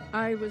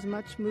 I was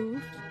much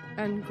moved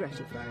and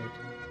gratified.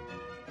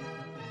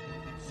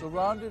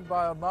 Surrounded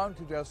by a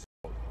mounted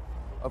escort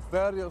of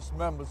various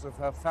members of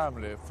her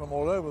family from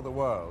all over the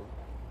world,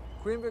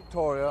 Queen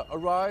Victoria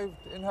arrived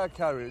in her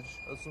carriage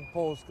at St.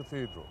 Paul's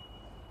Cathedral.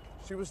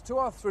 She was too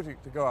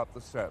arthritic to go up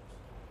the steps,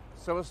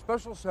 so a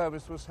special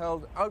service was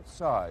held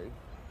outside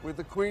with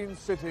the Queen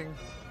sitting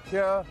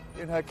here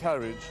in her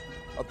carriage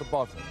at the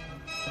bottom.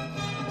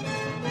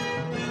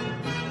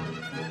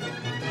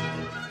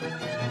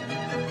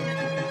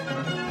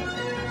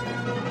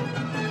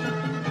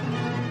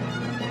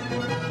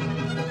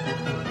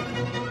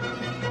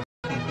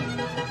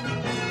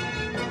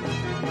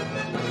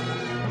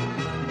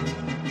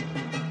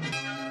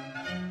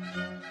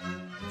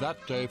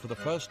 That day, for the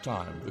first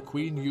time, the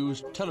Queen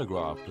used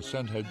telegraph to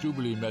send her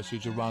Jubilee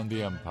message around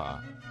the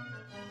Empire.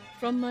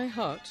 From my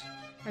heart,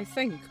 I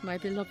thank my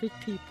beloved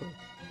people.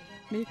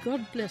 May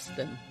God bless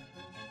them.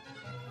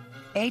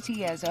 80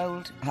 years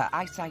old, her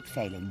eyesight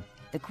failing,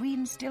 the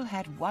Queen still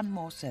had one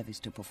more service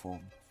to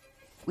perform.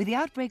 With the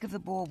outbreak of the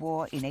Boer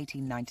War in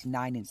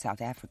 1899 in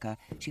South Africa,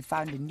 she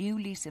found a new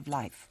lease of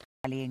life,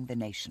 rallying the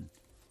nation.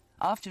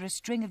 After a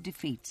string of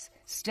defeats,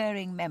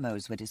 stirring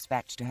memos were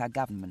dispatched to her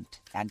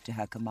government and to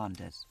her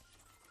commanders.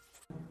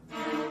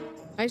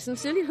 I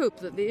sincerely hope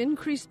that the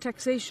increased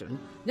taxation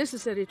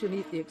necessary to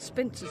meet the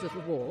expenses of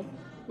the war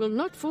will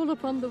not fall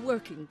upon the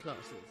working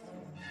classes.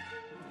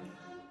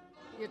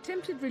 The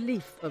attempted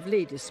relief of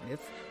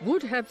Ladysmith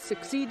would have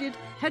succeeded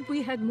had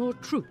we had more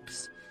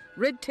troops.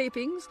 Red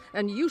tapings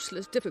and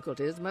useless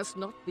difficulties must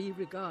not be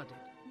regarded.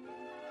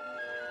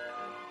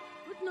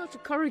 Would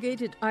not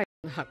corrugated iron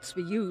huts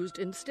be used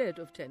instead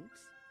of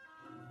tents?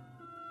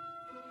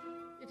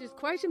 It is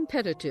quite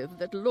imperative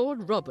that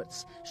Lord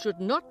Roberts should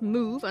not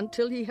move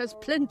until he has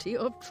plenty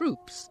of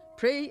troops.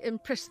 Pray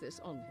impress this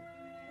on him.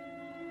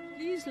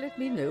 Please let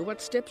me know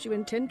what steps you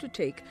intend to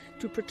take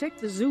to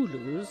protect the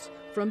Zulus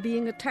from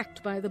being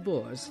attacked by the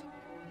Boers.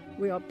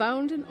 We are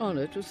bound in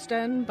honour to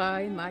stand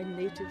by my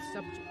native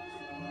subjects.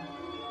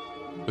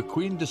 The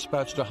Queen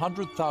dispatched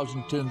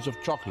 100,000 tins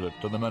of chocolate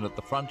to the men at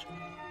the front,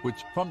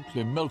 which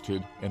promptly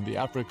melted in the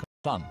African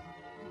sun.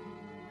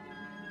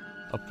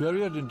 A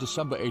period in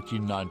December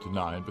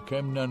 1899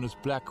 became known as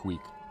Black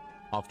Week,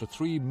 after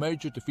 3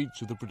 major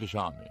defeats of the British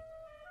Army.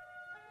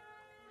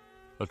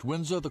 At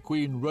Windsor, the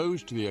Queen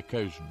rose to the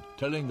occasion,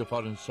 telling the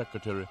Foreign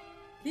Secretary,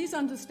 Please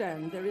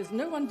understand there is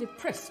no one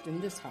depressed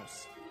in this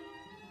house.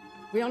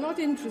 We are not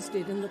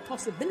interested in the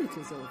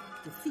possibilities of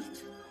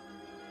defeat.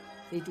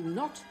 They do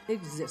not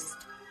exist.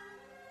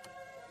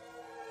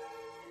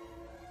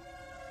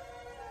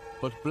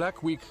 But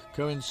Black Week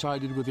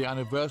coincided with the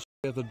anniversary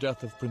of the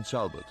death of Prince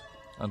Albert,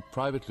 and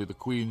privately the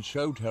Queen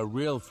showed her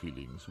real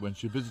feelings when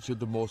she visited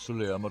the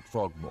mausoleum at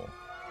Frogmore.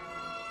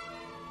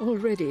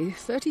 Already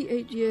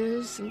 38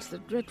 years since the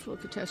dreadful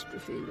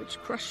catastrophe which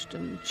crushed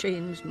and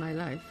changed my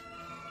life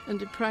and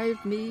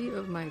deprived me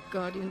of my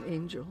guardian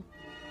angel.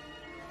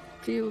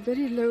 Feel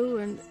very low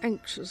and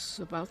anxious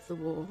about the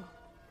war.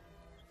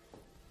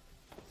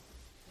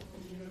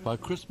 By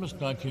Christmas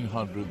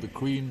 1900, the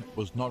Queen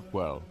was not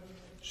well.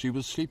 She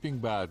was sleeping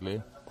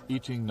badly,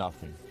 eating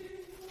nothing.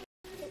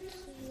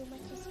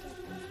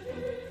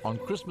 On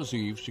Christmas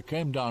Eve, she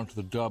came down to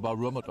the Durbar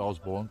room at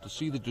Osborne to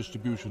see the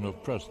distribution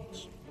of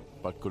presents,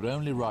 but could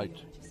only write,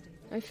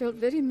 I felt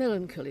very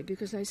melancholy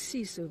because I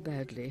see so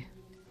badly.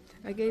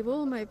 I gave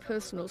all my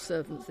personal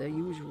servants their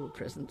usual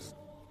presents.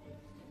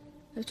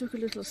 I took a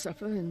little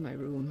supper in my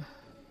room.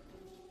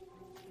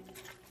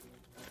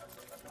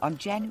 On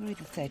January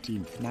the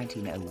 13th,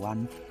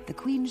 1901, the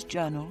Queen's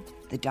journal,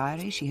 the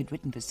diary she had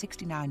written for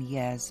 69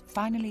 years,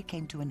 finally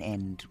came to an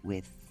end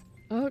with,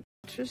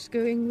 Artress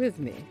going with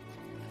me.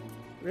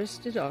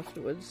 Rested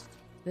afterwards,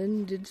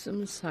 then did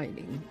some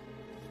signing.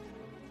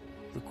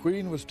 The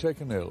Queen was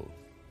taken ill,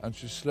 and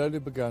she slowly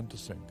began to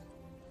sink.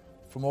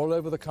 From all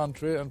over the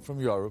country and from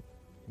Europe,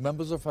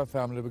 members of her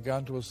family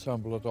began to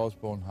assemble at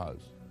Osborne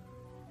House.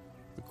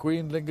 The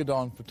Queen lingered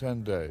on for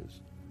 10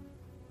 days,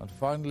 and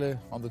finally,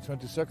 on the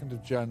 22nd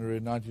of January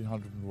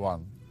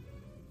 1901,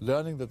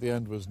 learning that the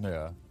end was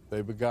near,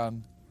 they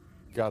began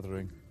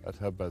gathering at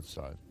her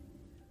bedside.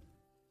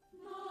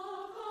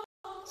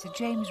 Sir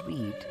James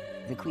Reed,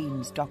 the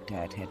Queen's doctor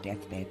at her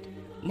deathbed,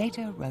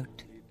 later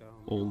wrote,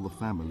 All the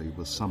family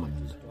was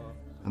summoned,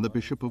 and the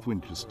Bishop of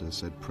Winchester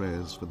said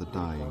prayers for the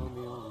dying,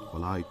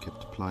 while I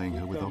kept plying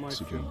her with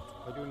oxygen.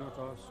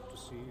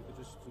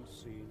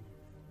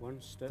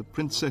 The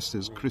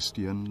princesses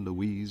Christian,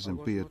 Louise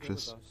and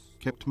Beatrice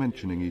kept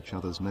mentioning each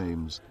other's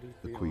names,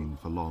 the Queen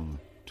for long,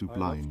 too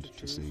blind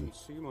to see.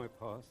 My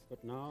path,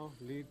 but now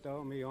lead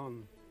thou me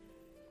on.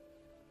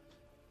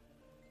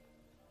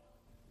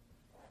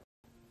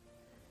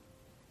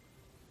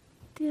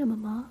 Dear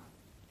Mamma,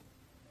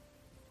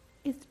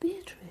 it's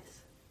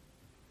Beatrice.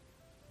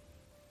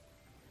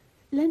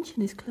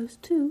 Luncheon is close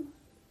too.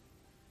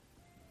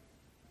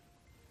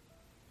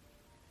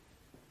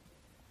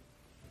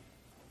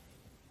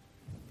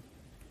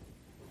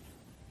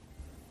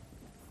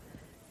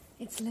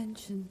 It's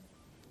luncheon.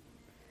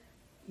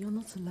 You're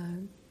not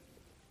alone.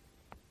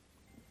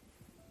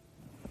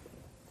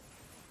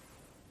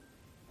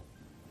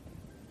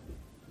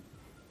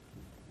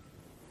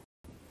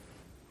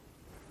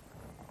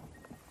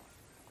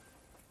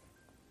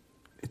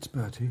 It's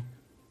Bertie.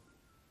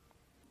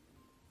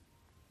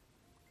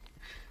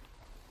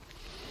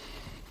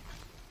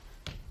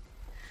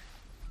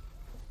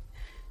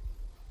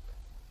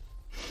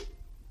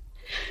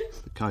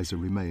 The Kaiser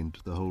remained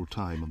the whole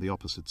time on the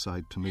opposite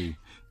side to me.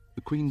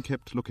 The Queen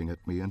kept looking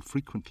at me and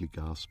frequently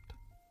gasped.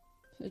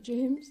 Sir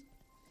James,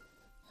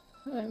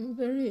 I'm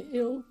very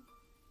ill.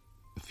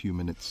 A few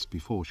minutes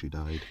before she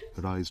died,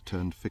 her eyes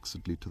turned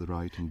fixedly to the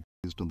right and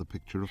gazed on the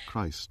picture of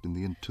Christ in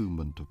the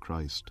entombment of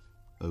Christ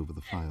over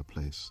the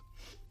fireplace.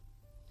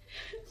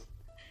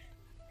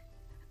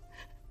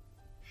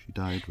 She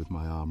died with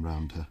my arm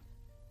round her.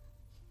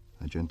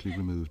 I gently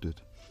removed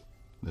it,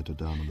 let her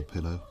down on the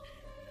pillow,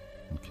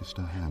 and kissed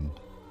her hand.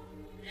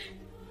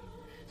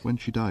 When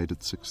she died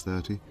at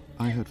 6:30,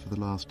 I had for the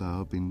last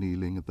hour been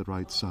kneeling at the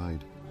right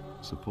side,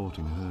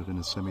 supporting her in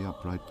a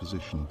semi-upright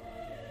position,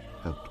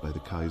 helped by the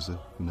Kaiser,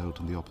 who knelt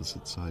on the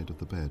opposite side of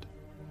the bed.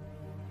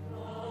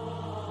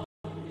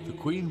 The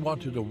Queen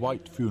wanted a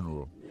white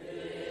funeral.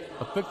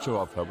 A picture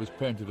of her was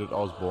painted at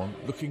Osborne,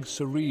 looking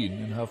serene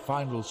in her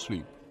final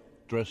sleep,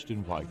 dressed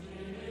in white.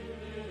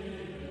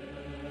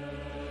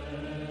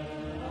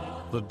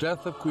 The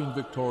death of Queen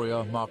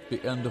Victoria marked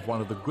the end of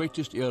one of the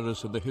greatest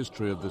eras in the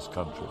history of this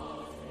country.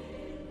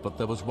 But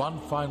there was one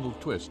final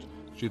twist.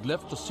 She'd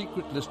left a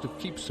secret list of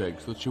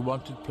keepsakes that she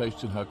wanted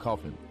placed in her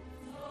coffin.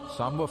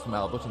 Some were from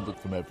Albert and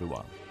from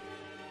everyone.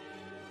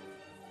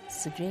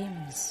 Sir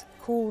James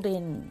called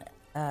in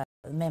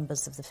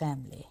members of the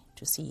family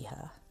to see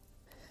her,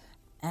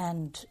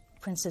 and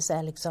Princess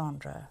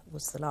Alexandra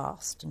was the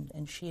last,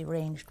 and she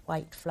arranged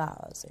white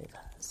flowers over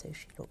her, so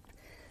she looked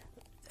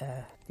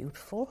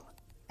beautiful.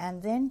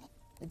 And then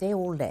they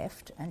all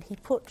left, and he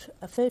put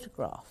a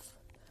photograph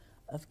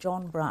of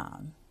John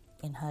Brown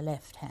in her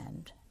left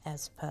hand,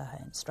 as per her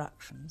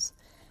instructions,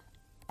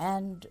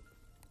 and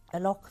a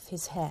lock of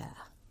his hair,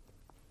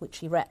 which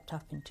he wrapped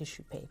up in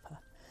tissue paper.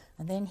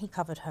 And then he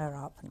covered her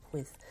up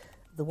with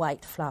the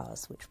white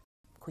flowers which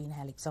Queen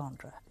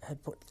Alexandra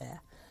had put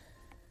there.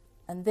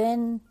 And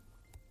then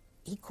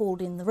he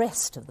called in the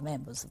rest of the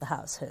members of the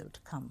household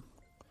to come.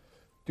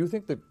 Do you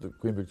think that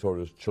Queen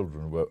Victoria's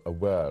children were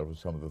aware of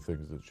some of the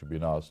things that she'd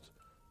been asked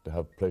to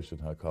have placed in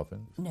her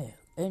coffin? No,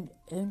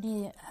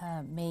 only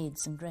her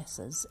maids and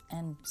dressers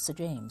and Sir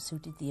James, who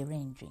did the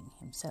arranging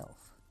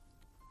himself.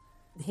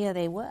 Here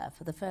they were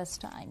for the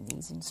first time,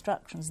 these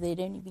instructions. They'd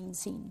only been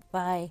seen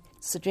by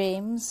Sir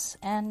James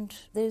and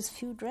those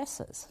few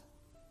dressers.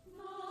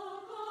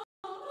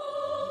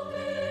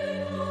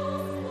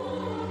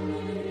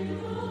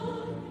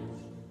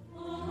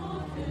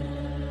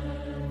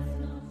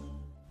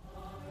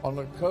 On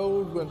a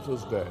cold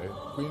winter's day,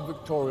 Queen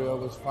Victoria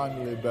was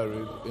finally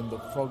buried in the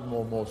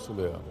Frogmore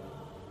Mausoleum.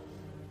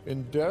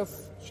 In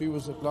death, she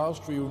was at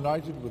last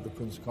reunited with the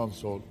Prince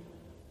Consort,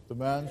 the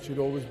man she'd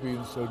always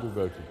been so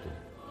devoted to.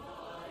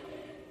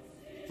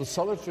 The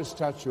solitary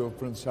statue of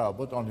Prince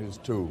Albert on his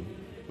tomb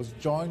was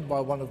joined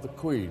by one of the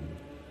Queen,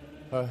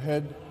 her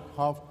head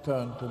half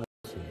turned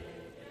towards him.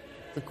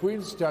 The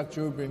Queen's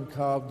statue had been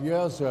carved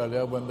years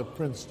earlier when the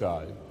Prince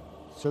died,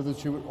 so that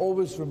she would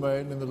always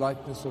remain in the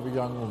likeness of a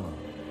young woman.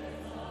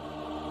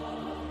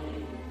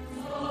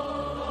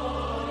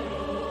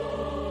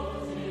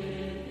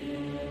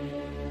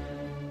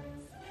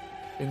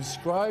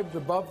 Inscribed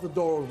above the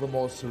door of the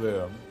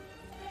mausoleum,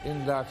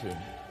 in Latin,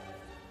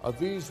 are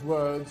these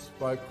words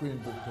by Queen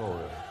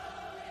Victoria.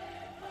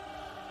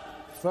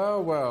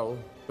 Farewell,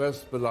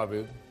 best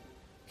beloved.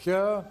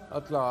 Here,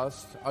 at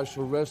last, I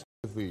shall rest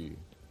with thee.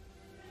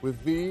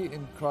 With thee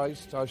in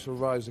Christ I shall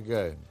rise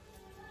again.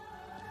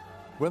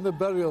 When the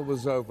burial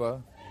was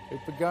over, it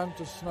began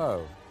to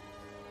snow.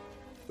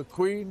 The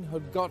Queen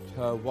had got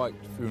her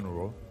white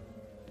funeral.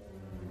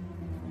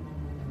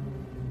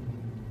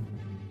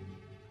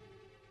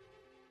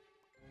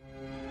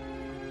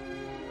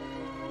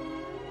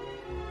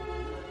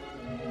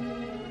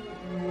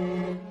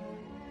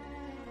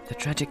 The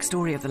tragic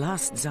story of the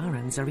last Tsar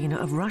and Tsarina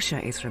of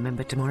Russia is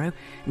remembered tomorrow.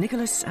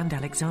 Nicholas and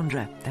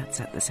Alexandra,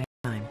 that's at the same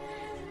time.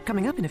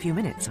 Coming up in a few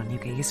minutes on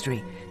UK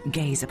History,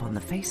 gaze upon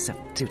the face of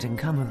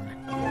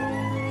Tutankhamun.